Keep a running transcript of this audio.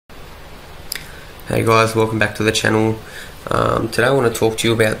Hey guys, welcome back to the channel. Today I want to talk to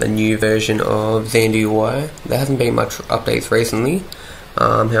you about the new version of XanderUI. There hasn't been much updates recently.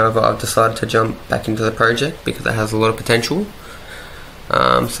 However, I've decided to jump back into the project because it has a lot of potential.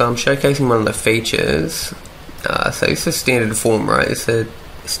 So I'm showcasing one of the features. So it's a standard form, right? It's a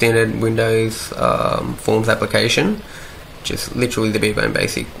standard Windows Forms application, which is literally the bare-bone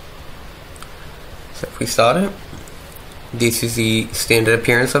basic. So if we start it, this is the standard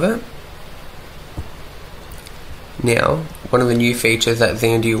appearance of it. Now, one of the new features that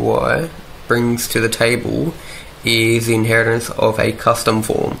XanderUI brings to the table is the inheritance of a custom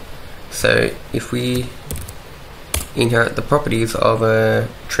form. So if we inherit the properties of a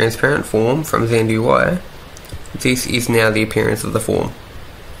transparent form from XanderUI, this is now the appearance of the form.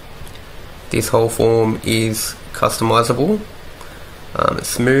 This whole form is customizable. It's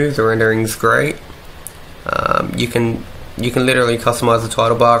smooth, the rendering is great. You can literally customize the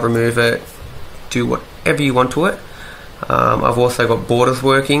title bar, remove it, do whatever you want to it. I've also got borders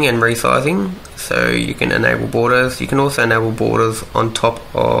working and resizing, so you can enable borders. You can also enable borders on top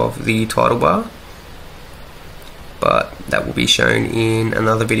of the title bar, but that will be shown in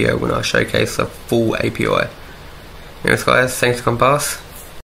another video when I showcase the full API. Anyways guys, thanks for coming past.